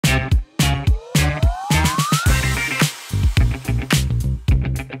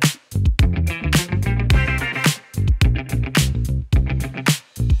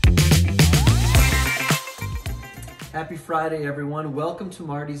Friday, everyone. Welcome to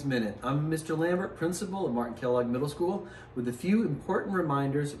Martys Minute. I'm Mr. Lambert, principal at Martin Kellogg Middle School, with a few important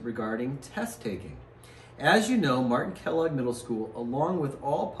reminders regarding test taking. As you know, Martin Kellogg Middle School, along with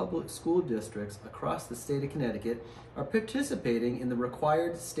all public school districts across the state of Connecticut, are participating in the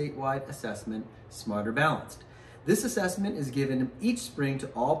required statewide assessment, Smarter Balanced. This assessment is given each spring to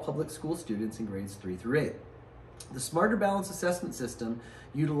all public school students in grades 3 through 8. The Smarter Balanced assessment system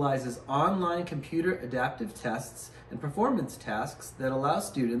utilizes online computer adaptive tests and performance tasks that allow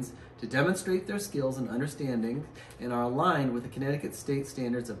students to demonstrate their skills and understanding and are aligned with the Connecticut State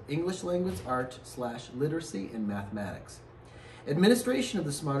Standards of English Language Arts/Literacy and Mathematics. Administration of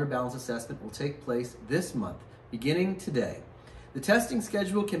the Smarter Balanced assessment will take place this month, beginning today. The testing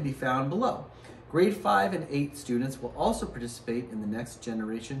schedule can be found below. Grade 5 and 8 students will also participate in the Next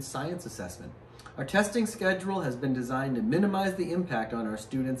Generation Science Assessment. Our testing schedule has been designed to minimize the impact on our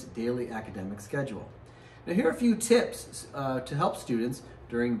students' daily academic schedule. Now, here are a few tips to help students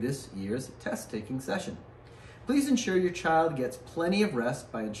during this year's test-taking session. Please ensure your child gets plenty of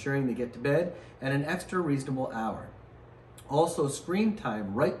rest by ensuring they get to bed at an extra reasonable hour. Also, screen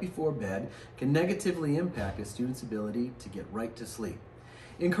time right before bed can negatively impact a student's ability to get right to sleep.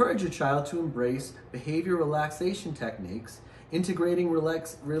 Encourage your child to embrace behavior relaxation techniques. Integrating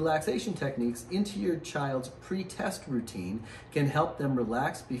relaxation techniques into your child's pre-test routine can help them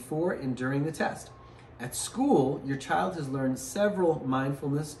relax before and during the test. At school, your child has learned several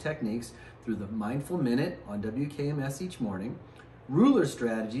mindfulness techniques through the Mindful Minute on WKMS each morning, ruler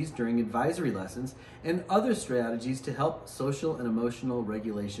strategies during advisory lessons, and other strategies to help social and emotional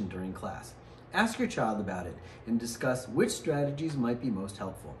regulation during class. Ask your child about it and discuss which strategies might be most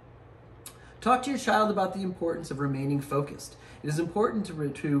helpful. Talk to your child about the importance of remaining focused. It is important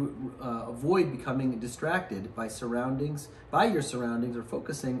to avoid becoming distracted by your surroundings or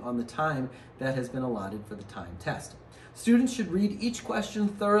focusing on the time that has been allotted for the timed test. Students should read each question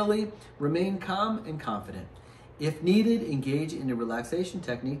thoroughly, remain calm and confident. If needed, engage in a relaxation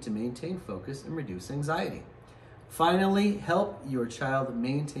technique to maintain focus and reduce anxiety. Finally, help your child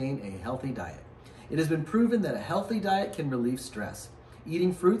maintain a healthy diet. It has been proven that a healthy diet can relieve stress.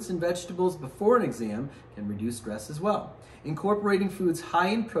 Eating fruits and vegetables before an exam can reduce stress as well. Incorporating foods high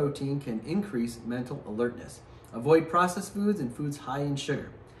in protein can increase mental alertness. Avoid processed foods and foods high in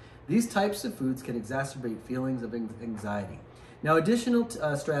sugar. These types of foods can exacerbate feelings of anxiety. Now, additional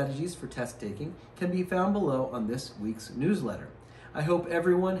strategies for test taking can be found below on this week's newsletter. I hope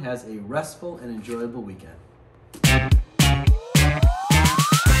everyone has a restful and enjoyable weekend.